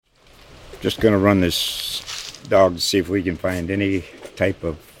Just going to run this dog to see if we can find any type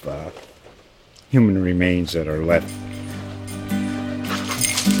of human remains that are left.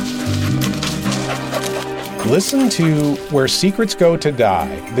 Listen to Where Secrets Go to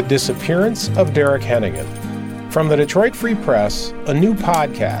Die, The Disappearance of Derek Hennigan. From the Detroit Free Press, a new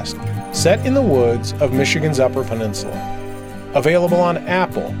podcast set in the woods of Michigan's Upper Peninsula. Available on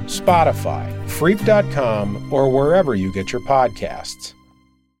Apple, Spotify, Freep.com, or wherever you get your podcasts.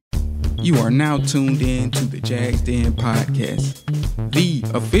 You are now tuned in to the Jags Den Podcast, the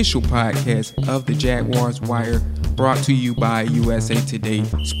official podcast of the Jaguars Wire, brought to you by USA Today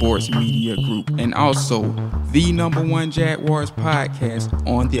Sports Media Group, and also the #1 Jaguars podcast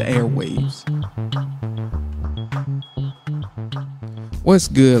on the airwaves. What's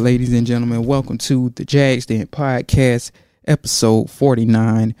good, ladies and gentlemen? Welcome to the Jags Den Podcast, episode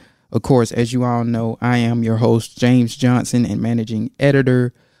 49. Of course, as you all know, I am your host, James Johnson, and managing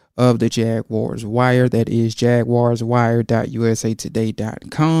editor of the Jaguars Wire. That is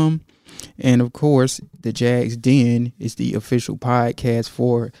jaguarswire.usatoday.com. And of course, the Jags Den is the official podcast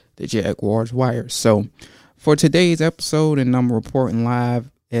for the Jaguars Wire. So for today's episode, and I'm reporting live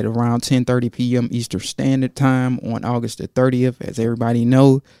at around 10:30 p.m. Eastern Standard Time on August the 30th. As everybody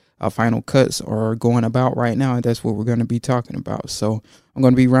know, our final cuts are going about right now, and that's what we're going to be talking about. So I'm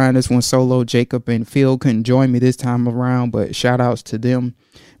going to be riding this one solo. Jacob and Phil couldn't join me this time around, but shout outs to them.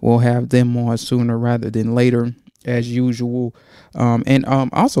 We'll have them on sooner rather than later, as usual.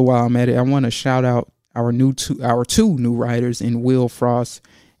 Also, while I'm at it, I want to shout out our two new writers in Will Frost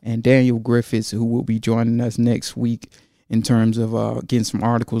and Daniel Griffiths, who will be joining us next week in terms of getting some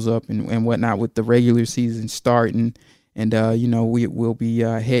articles up and whatnot with the regular season starting. And, we will be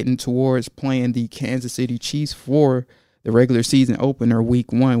heading towards playing the Kansas City Chiefs for the regular season opener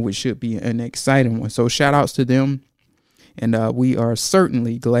week 1, which should be an exciting one. So shout outs to them. And we are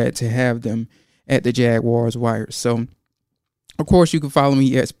certainly glad to have them at the Jaguars Wire. So, of course, you can follow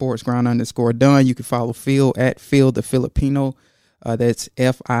me at sportsground_done. You can follow Phil at Phil the Filipino. That's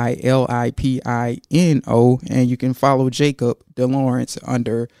FILIPINO. And you can follow Jacob DeLawrence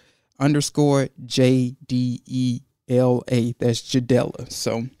under _JDELA. That's Jadella.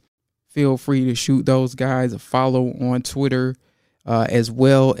 So feel free to shoot those guys a follow on Twitter, as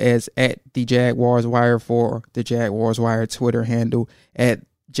well as at the Jaguars Wire for the Jaguars Wire Twitter handle, at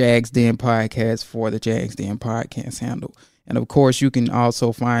Jags Den Podcast for the Jags Den Podcast handle. And of course, you can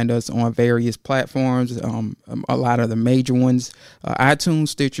also find us on various platforms, a lot of the major ones, iTunes,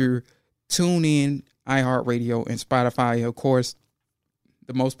 Stitcher, TuneIn, iHeartRadio, and Spotify. Of course,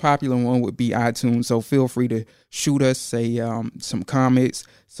 the most popular one would be iTunes. So feel free to shoot us, some comments,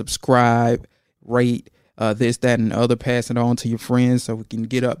 subscribe, rate, this, that, and the other. Pass it on to your friends so we can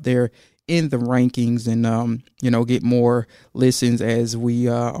get up there in the rankings and, get more listens, as we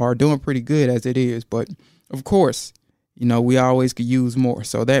are doing pretty good as it is. But of course, we always could use more.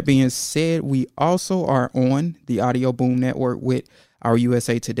 So that being said, we also are on the Audio Boom Network with our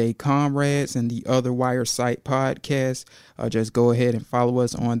USA Today comrades and the other Wire Site podcasts. Just go ahead and follow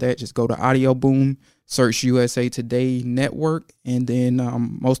us on that. Just go to Audio Boom, search USA Today Network, and then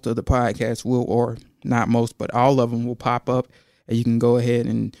most of the podcasts will, or not most, but all of them will pop up, and you can go ahead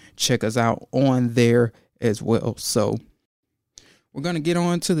and check us out on there as well. So we're going to get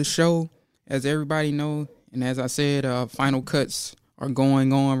on to the show. As everybody knows, and as I said, final cuts are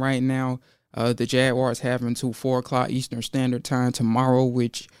going on right now. The Jaguars have until 4 o'clock Eastern Standard Time tomorrow,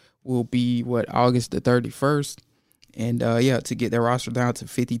 which will be, August the 31st. And, to get their roster down to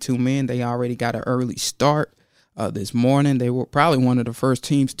 52 men, they already got an early start this morning. They were probably one of the first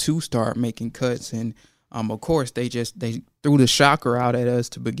teams to start making cuts. And, of course, they threw the shocker out at us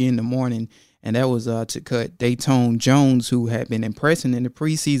to begin the morning. And that was to cut Dayton Jones, who had been impressing in the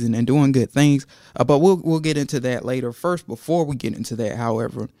preseason and doing good things. But we'll get into that later. First, before we get into that,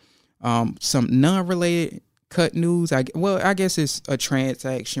 however, some non-related cut news. I guess it's a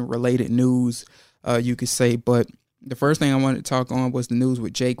transaction-related news, you could say. But the first thing I wanted to talk on was the news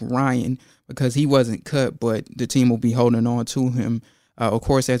with Jake Ryan, because he wasn't cut, but the team will be holding on to him. Of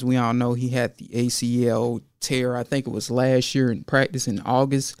course, as we all know, he had the ACL tear, I think it was last year in practice in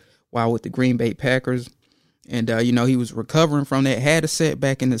August, while with the Green Bay Packers. And, he was recovering from that, had a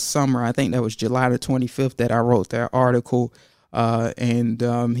setback in the summer. I think that was July the 25th that I wrote that article. And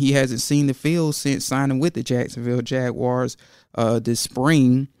he hasn't seen the field since signing with the Jacksonville Jaguars this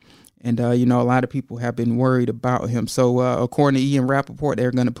spring. And, a lot of people have been worried about him. So, according to Ian Rappaport,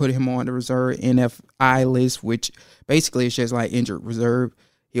 they're going to put him on the reserve NFI list, which basically is just like injured reserve.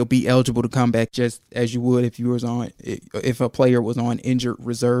 He'll be eligible to come back just as you would if a player was on injured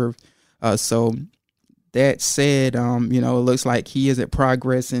reserve. So that said, it looks like he isn't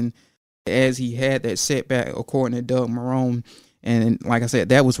progressing as he had that setback, according to Doug Marrone. And like I said,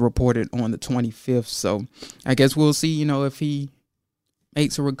 that was reported on the 25th. So I guess we'll see, if he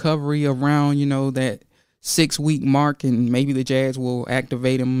makes a recovery around, that 6-week mark, and maybe the Jags will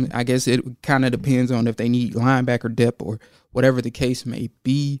activate him. I guess it kind of depends on if they need linebacker depth or whatever the case may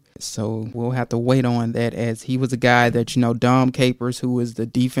be. So we'll have to wait on that, as he was a guy that, Dom Capers, who was the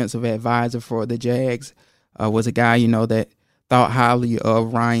defensive advisor for the Jags, was a guy, that thought highly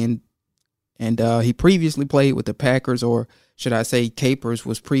of Ryan. And he previously played with the Packers, or should I say Capers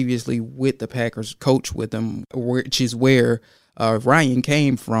was previously with the Packers, coached with them, which is where Ryan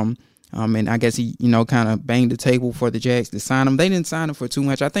came from. And I guess he, kind of banged the table for the Jags to sign him. They didn't sign him for too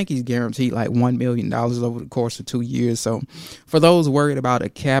much. I think he's guaranteed like $1 million over the course of 2 years. So for those worried about a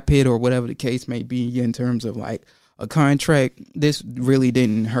cap hit or whatever the case may be in terms of like a contract, this really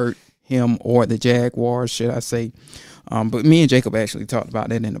didn't hurt him or the Jaguars, should I say. But me and Jacob actually talked about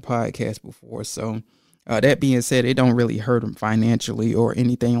that in the podcast before. So that being said, it don't really hurt him financially or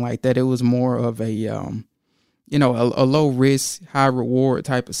anything like that. It was more of a a low risk, high reward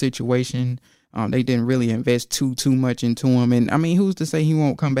type of situation. They didn't really invest too much into him. And I mean, who's to say he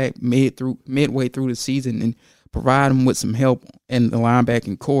won't come back midway through the season and provide him with some help in the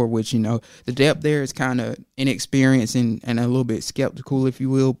linebacking core, which, the depth there is kind of inexperienced and a little bit skeptical, if you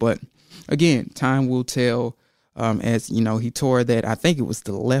will. But again, time will tell. As he tore that, I think it was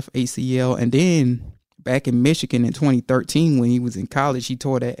the left ACL, and then back in Michigan in 2013 when he was in college, he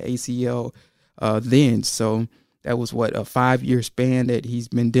tore that ACL then. So that was a 5-year span that he's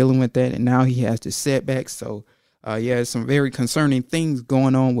been dealing with that, and now he has the setback. So some very concerning things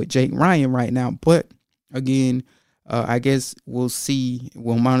going on with Jake Ryan right now. But again, I guess we'll see.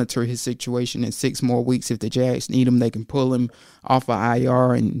 We'll monitor his situation in 6 more weeks. If the Jags need him, they can pull him off of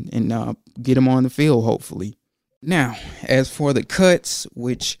IR and get him on the field, hopefully. Now, as for the cuts,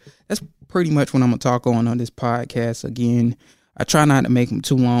 which that's pretty much what I'm going to talk on this podcast. Again, I try not to make them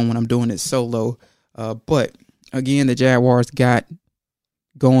too long when I'm doing it solo. But, again, the Jaguars got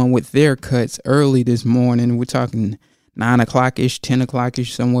going with their cuts early this morning. We're talking 9 o'clock-ish, 10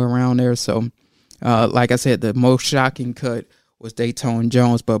 o'clock-ish, somewhere around there. So, like I said, the most shocking cut was Datone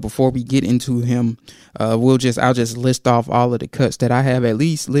Jones. But before we get into him, I'll just list off all of the cuts that I have at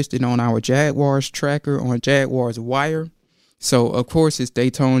least listed on our Jaguars tracker on Jaguars Wire. So, of course, it's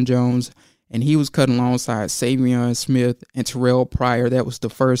Datone Jones, and he was cut alongside Savion Smith and Terrell Pryor. That was the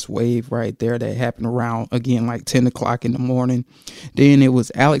first wave right there that happened around, again, like 10 o'clock in the morning. Then it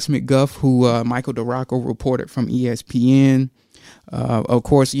was Alex McGuff, who Michael DeRocco reported from ESPN. Of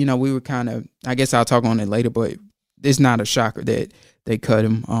course, we were kind of, I guess I'll talk on it later, but it's not a shocker that they cut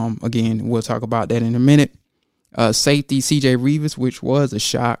him. Again, we'll talk about that in a minute. Safety CJ Reavis, which was a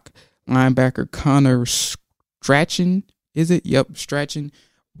shock. Linebacker Connor Strachan, is it? Yep, Strachan.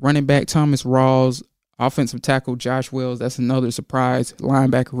 Running back Thomas Rawls. Offensive tackle Josh Wells, that's another surprise.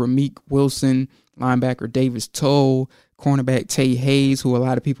 Linebacker Ramik Wilson. Linebacker Davis Toll. Cornerback Tay Hayes, who a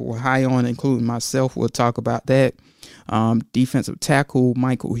lot of people were high on, including myself. We'll talk about that. Defensive tackle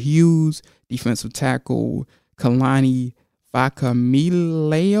Michael Hughes. Defensive tackle Kalani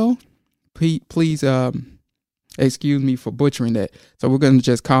Vakamileo. Please excuse me for butchering that. So we're going to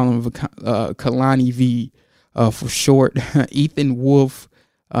just call him Kalani V for short. Ethan Wolf,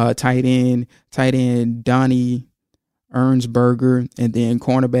 tight end Donnie Ernsberger, and then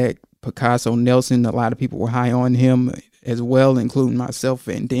cornerback Picasso Nelson. A lot of people were high on him as well, including myself,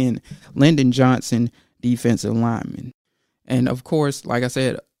 and then Lyndon Johnson, defensive lineman. And of course, like I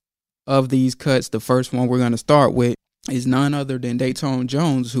said, of these cuts, the first one we're going to start with is none other than Datone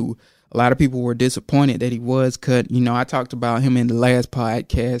Jones, who a lot of people were disappointed that he was cut. I talked about him in the last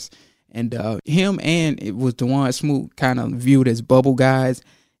podcast, and him and it was DeJuan Smoot kind of viewed as bubble guys.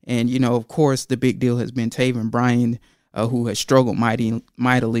 And, of course, the big deal has been Taven Bryan, who has struggled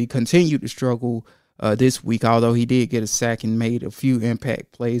mightily, continued to struggle this week, although he did get a sack and made a few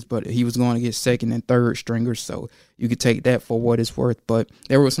impact plays, but he was going to get second and third stringers, so you could take that for what it's worth. But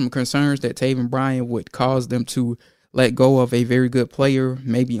there were some concerns that Taven Bryan would cause them to let go of a very good player,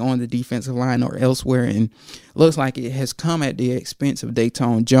 maybe on the defensive line or elsewhere, and looks like it has come at the expense of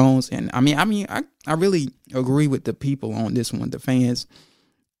Datone Jones. And I really agree with the people on this one, the fans.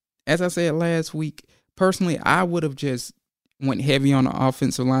 As I said last week, personally, I would have just went heavy on the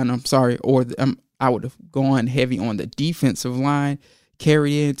offensive line. I would have gone heavy on the defensive line,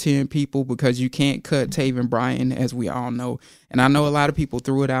 carried in 10 people, because you can't cut Taven Bryan, as we all know. And I know a lot of people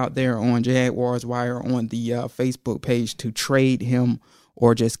threw it out there on Jaguars Wire on the Facebook page to trade him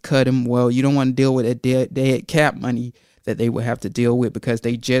or just cut him. Well, you don't want to deal with that dead cap money that they would have to deal with, because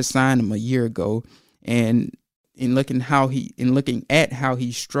they just signed him a year ago. And in looking at how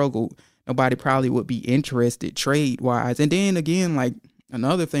he struggled nobody probably would be interested trade wise. And then again, like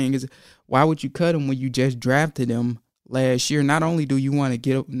another thing is, why would you cut him when you just drafted him last year? Not only do you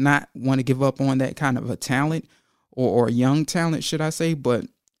not want to give up on that kind of a talent or a young talent, should I say, but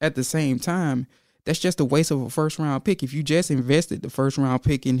at the same time, that's just a waste of a first round pick. If you just invested the first round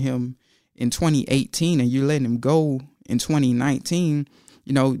pick in him in 2018 and you're letting him go in 2019,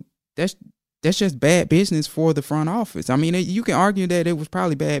 that's just bad business for the front office. I mean, you can argue that it was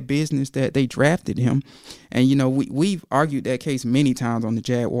probably bad business that they drafted him. And, we've argued that case many times on the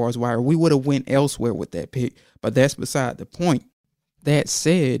Jaguars Wire. We would have went elsewhere with that pick, but that's beside the point. That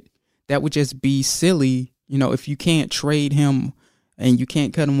said, that would just be silly, if you can't trade him and you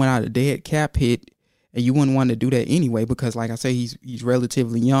can't cut him without a dead cap hit, and you wouldn't want to do that anyway, because like I say, he's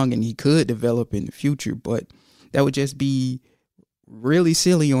relatively young and he could develop in the future, but that would just be really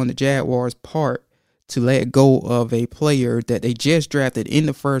silly on the Jaguars' part to let go of a player that they just drafted in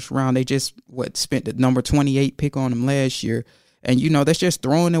the first round. They just spent the number 28 pick on him last year. And, that's just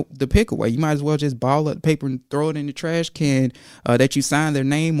throwing the pick away. You might as well just ball up the paper and throw it in the trash can that you signed their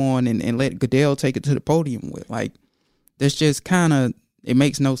name on and let Goodell take it to the podium with. Like, that's just it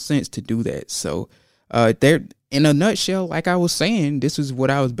makes no sense to do that. So they're, in a nutshell, like I was saying, this is what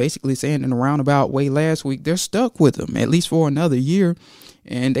I was basically saying in a roundabout way last week. They're stuck with him, at least for another year.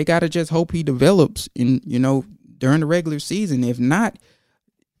 And they got to just hope he develops during the regular season. If not,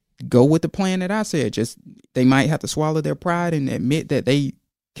 go with the plan that I said. Just they might have to swallow their pride and admit that they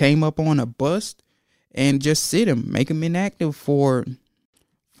came up on a bust and just sit him, make him inactive for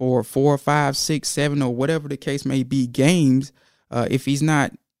 4 or 5, 6, 7, or whatever the case may be games. If he's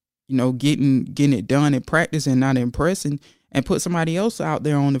not, getting it done in practice and not impressing, and put somebody else out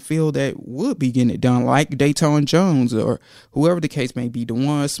there on the field that would be getting it done, like Dayton Jones or whoever the case may be,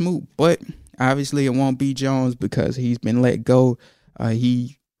 DeJuan Smoot. But obviously it won't be Jones because he's been let go.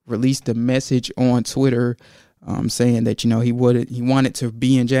 He released a message on Twitter saying that, he wanted to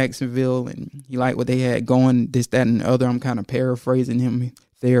be in Jacksonville and he liked what they had going, this, that, and the other. I'm kind of paraphrasing him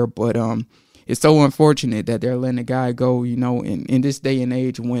there, but it's so unfortunate that they're letting a guy go, in this day and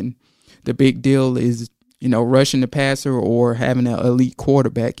age when the big deal is, rushing the passer or having an elite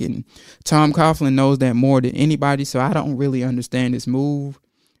quarterback. And Tom Coughlin knows that more than anybody, so I don't really understand this move.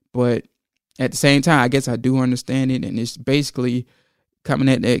 But at the same time, I guess I do understand it, and it's basically coming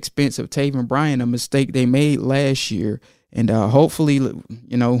at the expense of Taven Bryan, a mistake they made last year. And hopefully,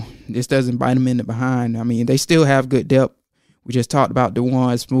 this doesn't bite them in the behind. I mean, they still have good depth. We just talked about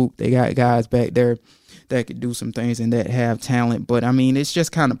DeJuan Smoot. They got guys back there that could do some things and that have talent. But, I mean, it's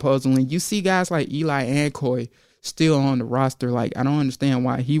just kind of puzzling. You see guys like Eli Ancoy still on the roster. Like, I don't understand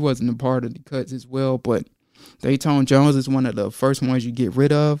why he wasn't a part of the cuts as well. But Dayton Jones is one of the first ones you get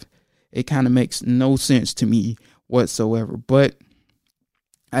rid of. It kind of makes no sense to me whatsoever. But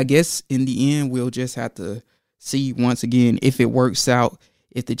I guess in the end, we'll just have to see once again if it works out.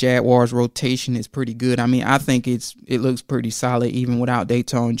 If the Jaguars rotation is pretty good. I mean, I think it looks pretty solid even without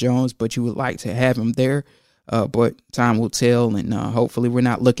Dayton Jones, but you would like to have him there. But time will tell, and hopefully we're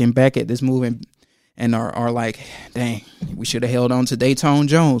not looking back at this move and are like, dang, we should have held on to Dayton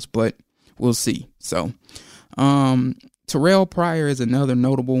Jones, but we'll see. So Terrell Pryor is another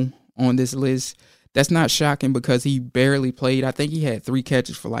notable on this list. That's not shocking because he barely played. I think he had 3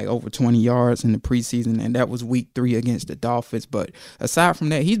 catches for like over 20 yards in the preseason, and that was week 3 against the Dolphins. But aside from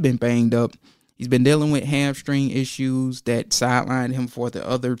that, he's been banged up. He's been dealing with hamstring issues that sidelined him for the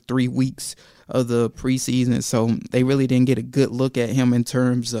other 3 weeks of the preseason. So they really didn't get a good look at him in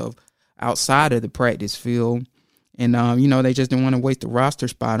terms of outside of the practice field. And, they just didn't want to waste the roster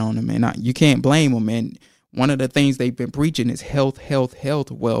spot on him. And you can't blame him. And one of the things they've been preaching is health, health, health.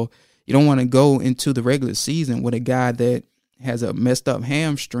 Well, you don't want to go into the regular season with a guy that has a messed up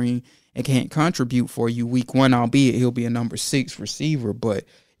hamstring and can't contribute for you week 1, albeit he'll be a number 6 receiver. But,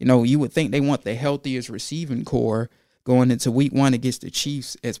 you would think they want the healthiest receiving core going into week 1 against the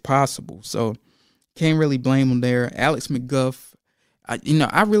Chiefs as possible. So can't really blame them there. Alex McGough,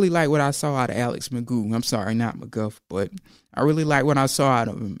 I really like what I saw out of Alex McGough. I'm sorry, not McGough, but I really like what I saw out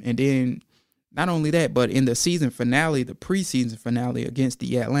of him. And then not only that, but in the season finale, the preseason finale against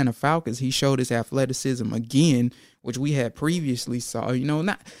the Atlanta Falcons, he showed his athleticism again, which we had previously saw.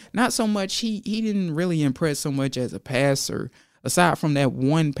 Not so much. He didn't really impress so much as a passer. Aside from that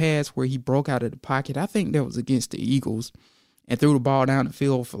one pass where he broke out of the pocket, I think that was against the Eagles, and threw the ball down the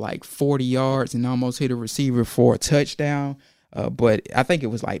field for like 40 yards and almost hit a receiver for a touchdown. But I think it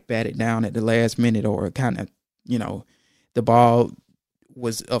was like batted down at the last minute, or kind of, the ball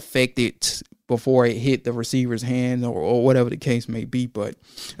was affected before it hit the receiver's hand or whatever the case may be. But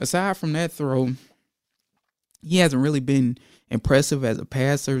aside from that throw, he hasn't really been impressive as a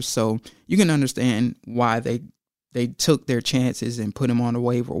passer. So you can understand why they took their chances and put him on the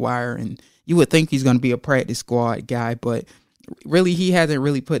waiver wire. And you would think he's going to be a practice squad guy, but really he hasn't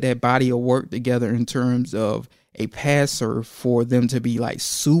really put that body of work together in terms of a passer for them to be like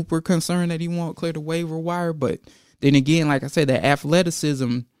super concerned that he won't clear the waiver wire. But then again, like I said, that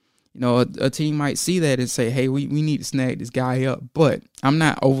athleticism, a team might see that and say, hey, we need to snag this guy up. But I'm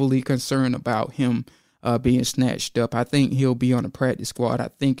not overly concerned about him being snatched up. I think he'll be on the practice squad. I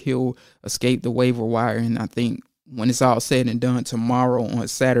think he'll escape the waiver wire. And I think when it's all said and done tomorrow on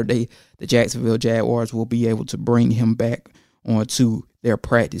Saturday, the Jacksonville Jaguars will be able to bring him back onto their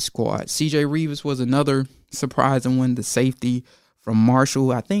practice squad. CJ Reavis was another surprising one, the safety from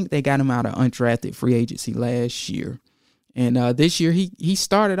Marshall. I think they got him out of undrafted free agency last year. And this year he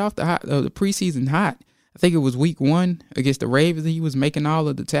started off the preseason hot. I think it was week 1 against the Ravens. He was making all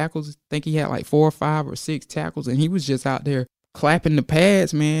of the tackles. I think he had like 4 or 5 or 6 tackles, and he was just out there clapping the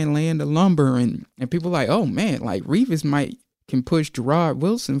pads, man, laying the lumber. And people like, oh, man, like Reavis can push Gerard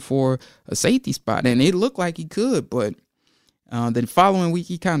Wilson for a safety spot. And it looked like he could, but the following week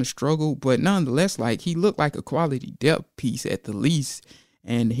he kind of struggled. But nonetheless, like he looked like a quality depth piece at the least.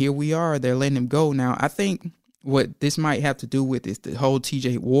 And here we are. They're letting him go. Now, I think what this might have to do with is the whole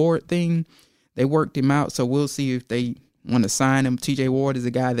TJ Ward thing. They worked him out, so we'll see if they want to sign him. TJ Ward is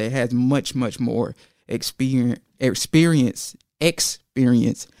a guy that has much, much more experience than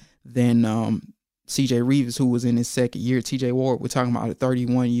CJ Reavis, who was in his second year. TJ Ward, we're talking about a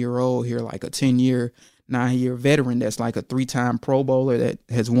 31-year-old here, like a 10-year, 9-year veteran that's like a 3-time Pro Bowler that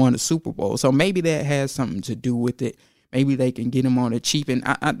has won a Super Bowl. So maybe that has something to do with it. Maybe they can get him on a cheap. And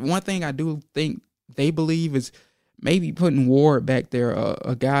one thing I do think they believe is maybe putting Ward back there,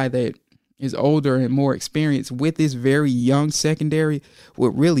 a guy that is older and more experienced with this very young secondary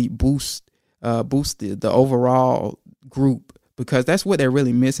would really boost the overall group, because that's what they're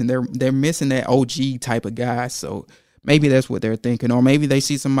really missing. They're missing that OG type of guy. So maybe that's what they're thinking, or maybe they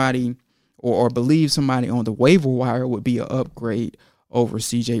see somebody or believe somebody on the waiver wire would be an upgrade over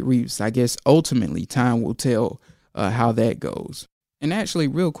CJ Reavis. I guess ultimately time will tell how that goes. And actually,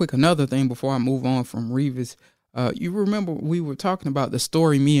 real quick, another thing before I move on from Reavis. You remember we were talking about the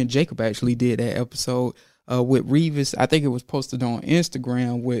story me and Jacob actually did that episode with Reavis. I think it was posted on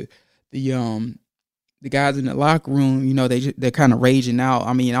Instagram with the guys in the locker room. They're kind of raging out.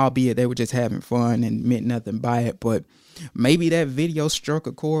 I mean, albeit they were just having fun and meant nothing by it. But maybe that video struck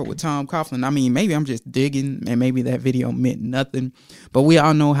a chord with Tom Coughlin. I mean, maybe I'm just digging, and maybe that video meant nothing. But we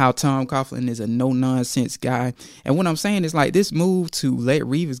all know how Tom Coughlin is a no-nonsense guy. And what I'm saying is, like, this move to let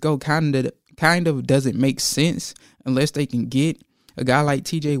Reavis go kind of doesn't make sense unless they can get a guy like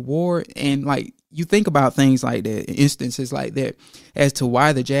TJ Ward. And like, you think about things like that, instances like that, as to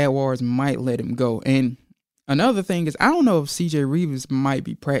why the Jaguars might let him go. And another thing is, I don't know if CJ Reavis might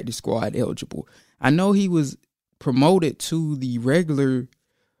be practice squad eligible. I know he was promoted to the regular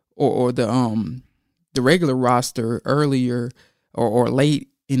or the regular roster earlier or late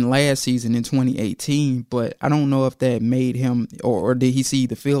in last season in 2018, but I don't know if that made him or did he see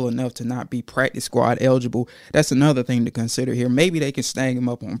the field enough to not be practice squad eligible. That's another thing to consider here. Maybe they can snag him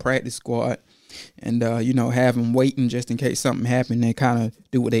up on practice squad and, have him waiting just in case something happened and kind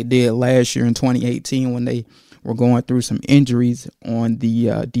of do what they did last year in 2018 when they were going through some injuries on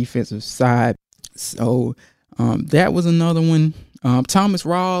the defensive side. So that was another one. Thomas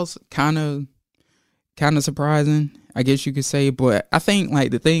Rawls, kind of surprising, I guess you could say. But I think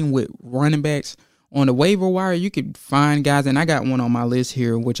like the thing with running backs on the waiver wire, you could find guys, and I got one on my list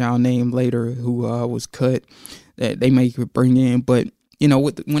here, which I'll name later, who was cut that they may could bring in. But,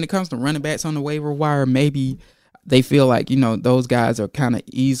 when it comes to running backs on the waiver wire, maybe they feel like, those guys are kind of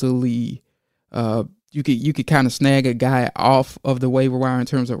easily, you could kind of snag a guy off of the waiver wire in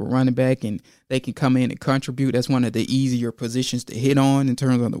terms of a running back, and they can come in and contribute. That's one of the easier positions to hit on in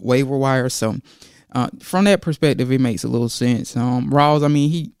terms of the waiver wire. So from that perspective, it makes a little sense. Rawls, I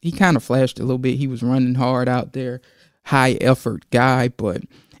mean, he kind of flashed a little bit. He was running hard out there, high effort guy, but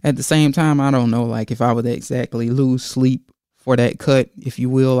at the same time, I don't know, like if I would exactly lose sleep for that cut, if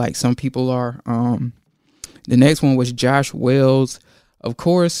you will, like some people are. The next one was Josh Wells. Of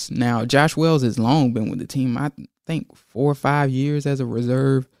course, now Josh Wells has long been with the team. I think 4 or 5 years as a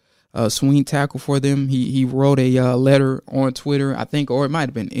reserve swing tackle for them. He wrote a letter on Twitter, I think, or it might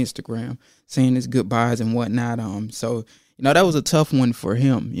have been Instagram, saying his goodbyes and whatnot. So, that was a tough one for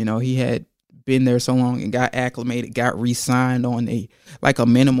him. He had been there so long and got acclimated, got re-signed on a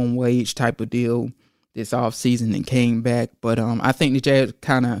minimum wage type of deal this offseason and came back. But I think the Jags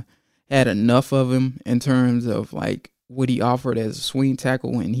kind of had enough of him in terms of like what he offered as a swing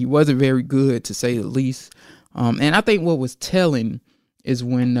tackle, and he wasn't very good, to say the least. And I think what was telling is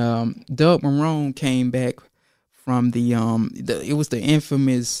when Doug Marrone came back from it was the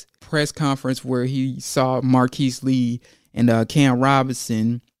infamous press conference where he saw Marquise Lee and Cam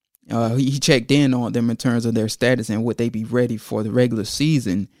Robinson. He checked in on them in terms of their status and would they be ready for the regular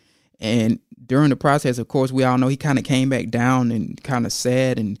season. And during the process, of course, we all know he kind of came back down and kind of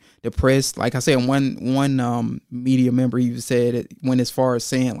sad and depressed. Like I said, one media member even said it went as far as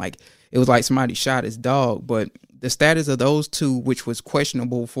saying like it was like somebody shot his dog. But the status of those two, which was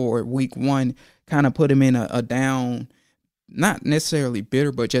questionable for week one, kind of put him in a down, not necessarily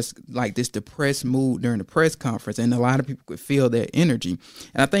bitter, but just like this depressed mood during the press conference. And a lot of people could feel that energy.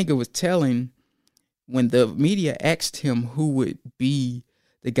 And I think it was telling when the media asked him who would be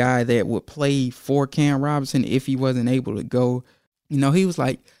the guy that would play for Cam Robinson if he wasn't able to go. He was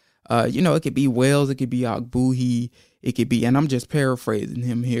like, it could be Wells, it could be Ogbuhi, it could be, and I'm just paraphrasing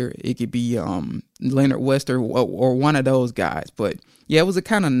him here, it could be Leonard Wester or one of those guys. But yeah, it was a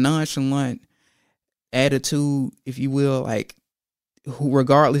kind of nonchalant attitude, if you will, like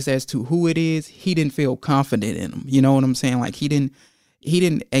regardless as to who it is, he didn't feel confident in him. You know what I'm saying? Like he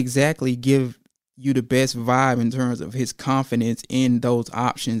didn't exactly give you the best vibe in terms of his confidence in those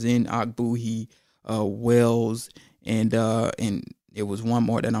options in Ogbuhi, Wells, and it was one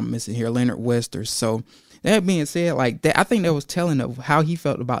more that I'm missing here, Leonard Wester. So that being said, like that, I think that was telling of how he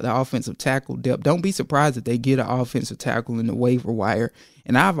felt about the offensive tackle depth. Don't be surprised if they get an offensive tackle in the waiver wire.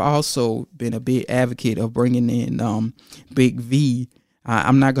 And I've also been a big advocate of bringing in Big V.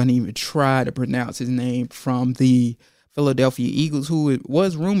 I'm not going to even try to pronounce his name, from the Philadelphia Eagles, who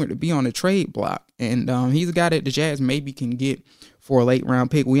was rumored to be on the trade block. And he's a guy that the Jags maybe can get for a late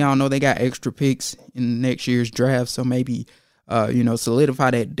round pick. We all know they got extra picks in next year's draft, so maybe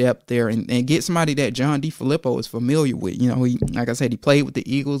solidify that depth there and get somebody that John DeFilippo is familiar with. He, like I said, he played with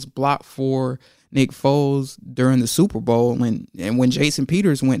the Eagles, blocked for Nick Foles during the Super Bowl, and when Jason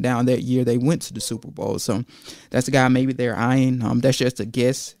Peters went down that year, they went to the Super Bowl. So that's a guy maybe they're eyeing. That's just a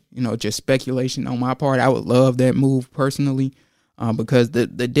guess, just speculation on my part. I would love that move personally, because the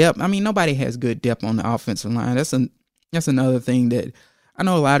depth. I mean, nobody has good depth on the offensive line. That's another thing that I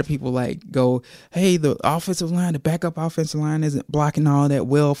know a lot of people like go, hey, the offensive line, the backup offensive line isn't blocking all that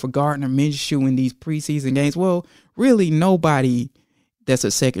well for Gardner Minshew in these preseason games. Well, really, nobody that's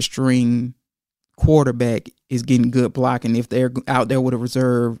a second string quarterback is getting good blocking if they're out there with a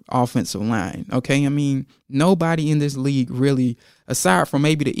reserve offensive line. Okay, I mean, nobody in this league really, aside from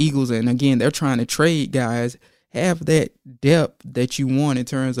maybe the Eagles, and again, they're trying to trade guys, have that depth that you want in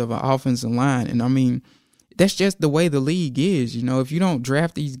terms of an offensive line. And I mean, that's just the way the league is. If you don't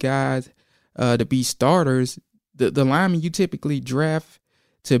draft these guys to be starters, the linemen you typically draft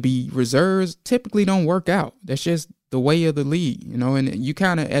to be reserves typically don't work out. That's just the way of the league, and you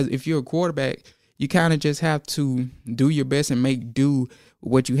kind of, as if you're a quarterback, you kind of just have to do your best and make do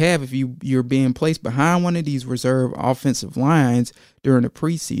with what you have if you're being placed behind one of these reserve offensive lines during the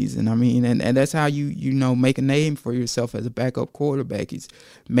preseason. I mean, and that's how you make a name for yourself as a backup quarterback. Is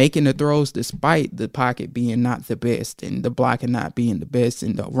making the throws despite the pocket being not the best and the blocking not being the best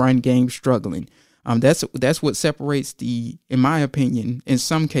and the run game struggling. That's what separates in my opinion, in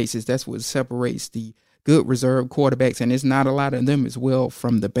some cases, that's what separates the good reserve quarterbacks, and it's not a lot of them as well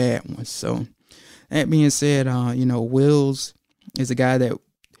from the bad ones. So that being said, Wills is a guy that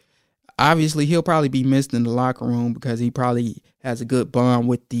obviously he'll probably be missed in the locker room because he probably has a good bond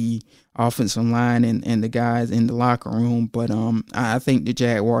with the offensive line and the guys in the locker room. But I think the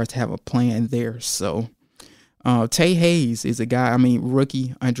Jaguars have a plan there. So Tay Hayes is a guy,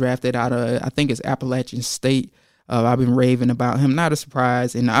 rookie, undrafted out of, I think it's Appalachian State. I've been raving about him. Not a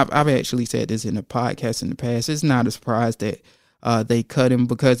surprise, and I've actually said this in a podcast in the past. It's not a surprise that they cut him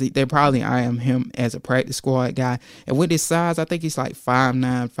because they probably eyeing him as a practice squad guy. And with his size, I think he's like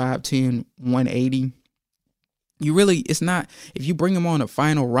 5'9", 5'10", 180. It's not, if you bring him on a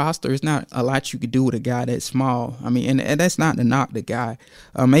final roster, it's not a lot you could do with a guy that's small. I mean, and that's not to knock the guy.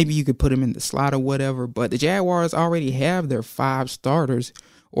 Maybe you could put him in the slot or whatever, but the Jaguars already have their 5 starters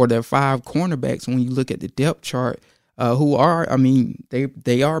or their 5 cornerbacks when you look at the depth chart. Who are,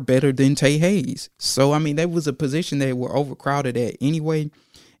 they are better than Tay Hayes. So, that was a position they were overcrowded at anyway.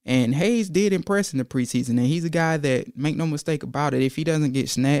 And Hayes did impress in the preseason. And he's a guy that, make no mistake about it, if he doesn't get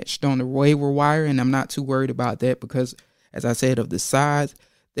snatched on the waiver wire, and I'm not too worried about that because, as I said, of the size,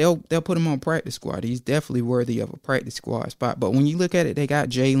 they'll put him on practice squad. He's definitely worthy of a practice squad spot. But when you look at it, they got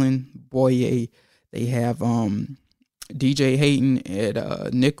Jalen Boyer. They have DJ Hayton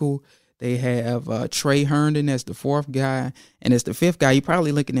at nickel. They have Trey Herndon as the fourth guy. And as the fifth guy, you're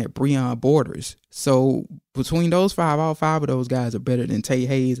probably looking at Breon Borders. So between those five, all five of those guys are better than Tay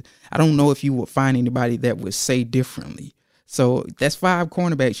Hayes. I don't know if you would find anybody that would say differently. So that's 5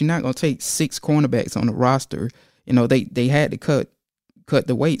 cornerbacks. You're not going to take 6 cornerbacks on the roster. You know, they had to cut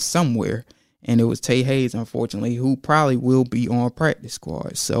the weight somewhere. And it was Tay Hayes, unfortunately, who probably will be on practice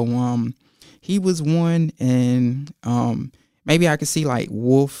squad. So he was one, and maybe I could see like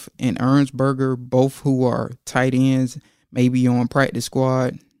Wolf and Ernsberger, both who are tight ends, maybe on practice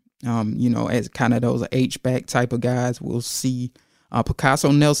squad. As kind of those H-back type of guys. We'll see.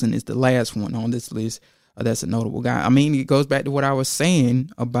 Picasso Nelson is the last one on this list. That's a notable guy. I mean, it goes back to what I was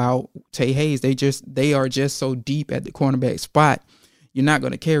saying about Tay Hayes. They are just so deep at the cornerback spot. You're not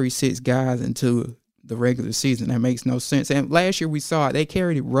going to carry 6 guys into the regular season. That makes no sense. And last year we saw it. They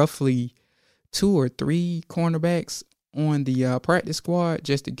carried roughly 2 or 3 cornerbacks on the practice squad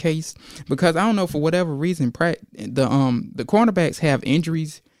just in case. Because I don't know, for whatever reason, the cornerbacks have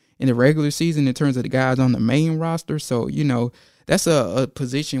injuries in the regular season in terms of the guys on the main roster. So, that's a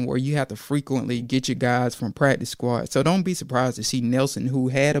position where you have to frequently get your guys from practice squad. So don't be surprised to see Nelson, who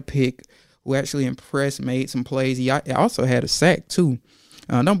had a pick, who actually impressed, made some plays. He also had a sack, too.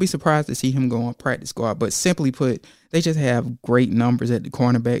 Don't be surprised to see him go on practice squad. But simply put, they just have great numbers at the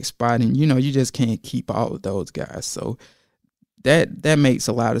cornerback spot. And, you just can't keep all of those guys. So that makes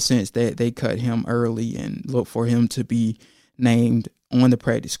a lot of sense that they cut him early and look for him to be named on the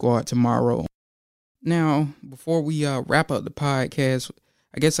practice squad tomorrow. Now, before we wrap up the podcast,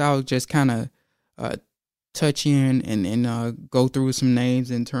 I guess I'll just kind of touch in and go through some names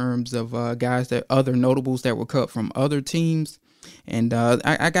in terms of guys other notables that were cut from other teams. And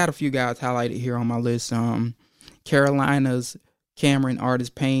I got a few guys highlighted here on my list. Carolina's Cameron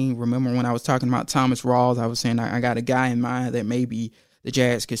Artis-Payne. Remember when I was talking about Thomas Rawls, I was saying I got a guy in mind that maybe the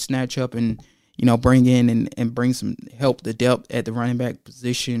Jags could snatch up and, bring in and bring some help the depth at the running back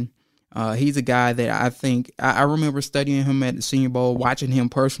position. He's a guy that I think I remember studying him at the Senior Bowl, watching him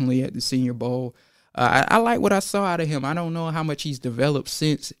personally at the Senior Bowl. I like what I saw out of him. I don't know how much he's developed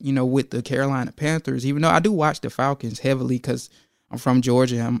since, with the Carolina Panthers, even though I do watch the Falcons heavily because I'm from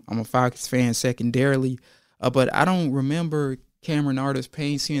Georgia. I'm a Falcons fan secondarily. But I don't remember Cameron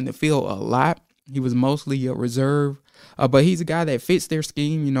Artis-Payne seeing the field a lot. He was mostly a reserve. But he's a guy that fits their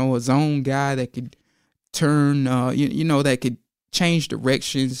scheme, a zone guy that could turn, that could change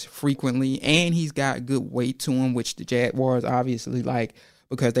directions frequently. And he's got good weight to him, which the Jaguars obviously like,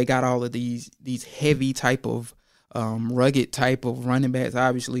 because they got all of these heavy type of rugged type of running backs.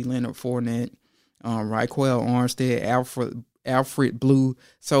 Obviously, Leonard Fournette, Raquel Armstead, Alfred Blue.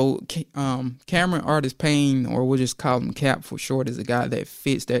 So Cameron Artis-Payne, or we'll just call him Cap for short, is a guy that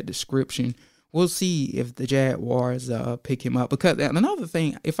fits that description. We'll see if the Jaguars pick him up. Because another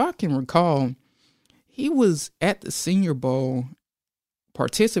thing, if I can recall, he was at the Senior Bowl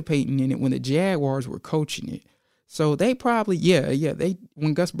participating in it when the Jaguars were coaching it. So they probably,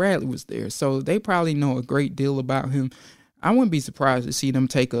 when Gus Bradley was there. So they probably know a great deal about him. I wouldn't be surprised to see them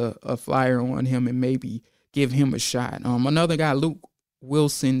take a flyer on him and maybe give him a shot. Another guy, Luke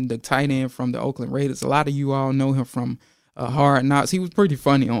Wilson, the tight end from the Oakland Raiders. A lot of you all know him from Hard Knocks. He was pretty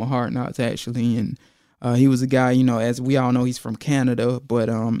funny on Hard Knocks, actually. And he was a guy, as we all know, he's from Canada. But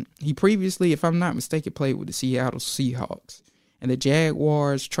he previously, if I'm not mistaken, played with the Seattle Seahawks. And the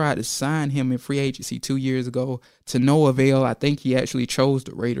Jaguars tried to sign him in free agency 2 years ago to no avail. I think he actually chose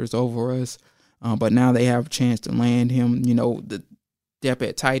the Raiders over us. But now they have a chance to land him. The depth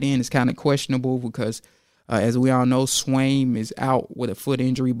at tight end is kind of questionable because, as we all know, Swaim is out with a foot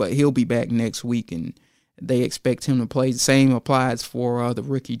injury, but he'll be back next week, and they expect him to play. The same applies for the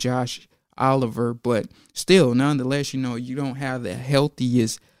rookie Josh Oliver. But still, nonetheless, you don't have the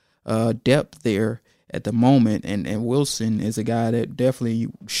healthiest depth there at the moment, and Wilson is a guy that definitely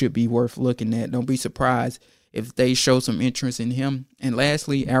should be worth looking at. Don't be surprised if they show some interest in him. And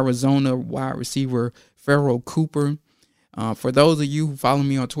lastly, Arizona wide receiver Pharoh Cooper. For those of you who follow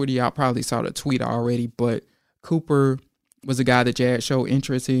me on Twitter, y'all probably saw the tweet already, but Cooper was a guy that Jazz showed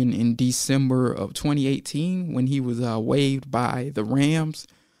interest in December of 2018 when he was waived by the Rams,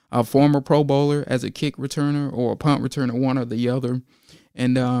 a former Pro Bowler as a kick returner or a punt returner, one or the other.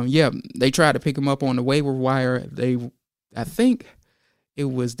 And, they tried to pick him up on the waiver wire. I think it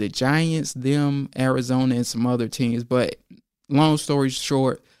was the Giants, them, Arizona, and some other teams. But long story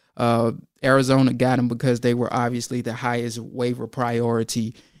short, Arizona got him because they were obviously the highest waiver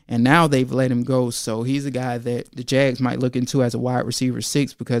priority. And now they've let him go. So he's a guy that the Jags might look into as a wide receiver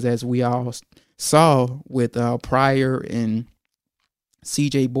 6 because, as we all saw with Pryor and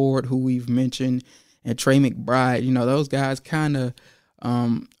C.J. Board, who we've mentioned, and Trey McBride, those guys kind of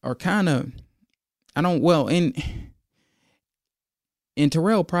are kind of, in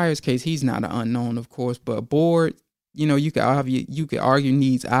Terrell Pryor's case, he's not an unknown, of course, but Board, you could argue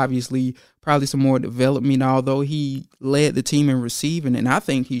needs obviously probably some more development, although he led the team in receiving, and I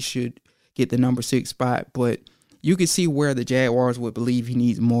think he should get the number 6 spot, but you can see where the Jaguars would believe he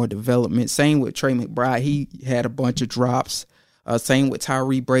needs more development. Same with Trey McBride. He had a bunch of drops. Same with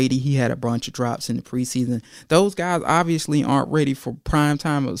Tyree Brady. He had a bunch of drops in the preseason. Those guys obviously aren't ready for prime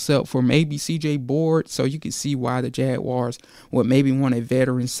time except for maybe CJ Board. So you can see why the Jaguars would maybe want a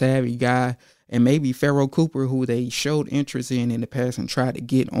veteran savvy guy, and maybe Pharaoh Cooper, who they showed interest in the past and tried to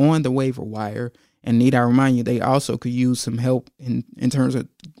get on the waiver wire. And need I remind you, they also could use some help in terms of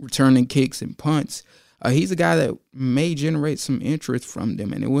returning kicks and punts. He's a guy that may generate some interest from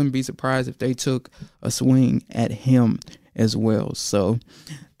them, and it wouldn't be surprised if they took a swing at him as well. So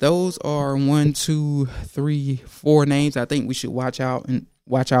those are 1, 2, 3, 4 names I think we should watch out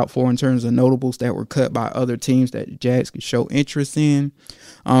for in terms of notables that were cut by other teams that the Jags could show interest in.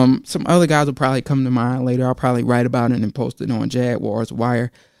 Some other guys will probably come to mind later. I'll probably write about it and post it on Jaguars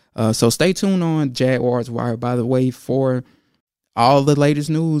Wire. So stay tuned on Jaguars Wire, by the way, for all the latest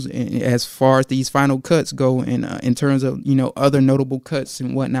news as far as these final cuts go, and in terms of other notable cuts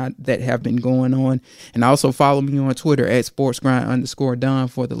and whatnot that have been going on. And also follow me on Twitter at sportsgrind_Don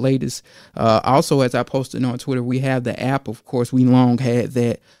for the latest. Also, as I posted on Twitter, we have the app. Of course, we long had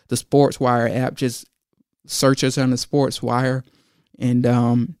that, the Sports Wire app. Just search us on the Sports Wire, and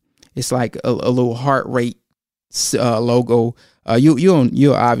it's like a little heart rate logo.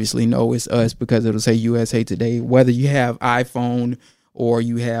 You'll obviously know it's us because it'll say USA Today, whether you have iPhone or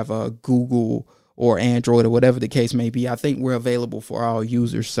you have Google or Android or whatever the case may be. I think we're available for all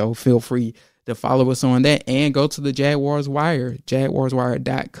users, so feel free to follow us on that, and go to the Jaguars Wire,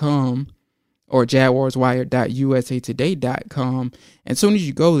 jaguarswire.com or jaguarswire.usatoday.com. And as soon as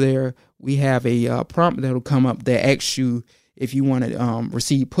you go there, we have a prompt that'll come up that asks you if you want to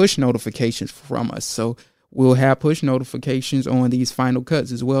receive push notifications from us. So we'll have push notifications on these final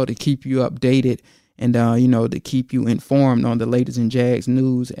cuts as well to keep you updated and, to keep you informed on the latest in Jags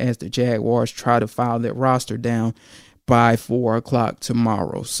news as the Jaguars try to file their roster down by 4 o'clock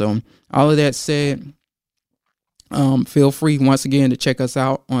tomorrow. So all of that said, feel free once again to check us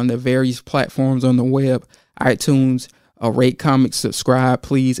out on the various platforms on the web, iTunes, rate, comment, subscribe,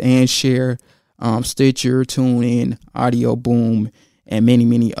 please, and share, Stitcher, TuneIn, Audio Boom, and many,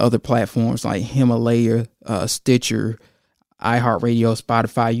 many other platforms like Himalaya, Stitcher, iHeartRadio,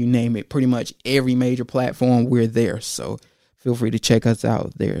 Spotify, you name it. Pretty much every major platform, we're there. So feel free to check us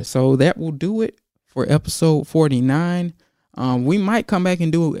out there. So that will do it for episode 49. We might come back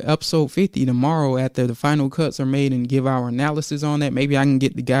and do episode 50 tomorrow after the final cuts are made and give our analysis on that. Maybe I can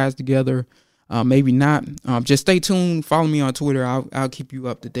get the guys together. Maybe not. Just stay tuned. Follow me on Twitter. I'll keep you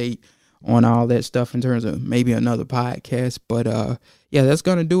up to date on all that stuff in terms of maybe another podcast. But yeah, that's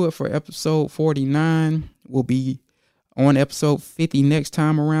going to do it for episode 49. We'll be on episode 50 next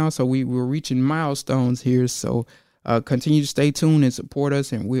time around. So we're reaching milestones here. So continue to stay tuned and support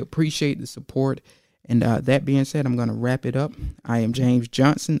us, and we appreciate the support. And that being said, I'm going to wrap it up. I am James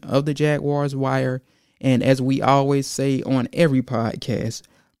Johnson of the Jaguars Wire. And as we always say on every podcast,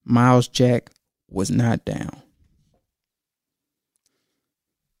 Miles Jack was not down.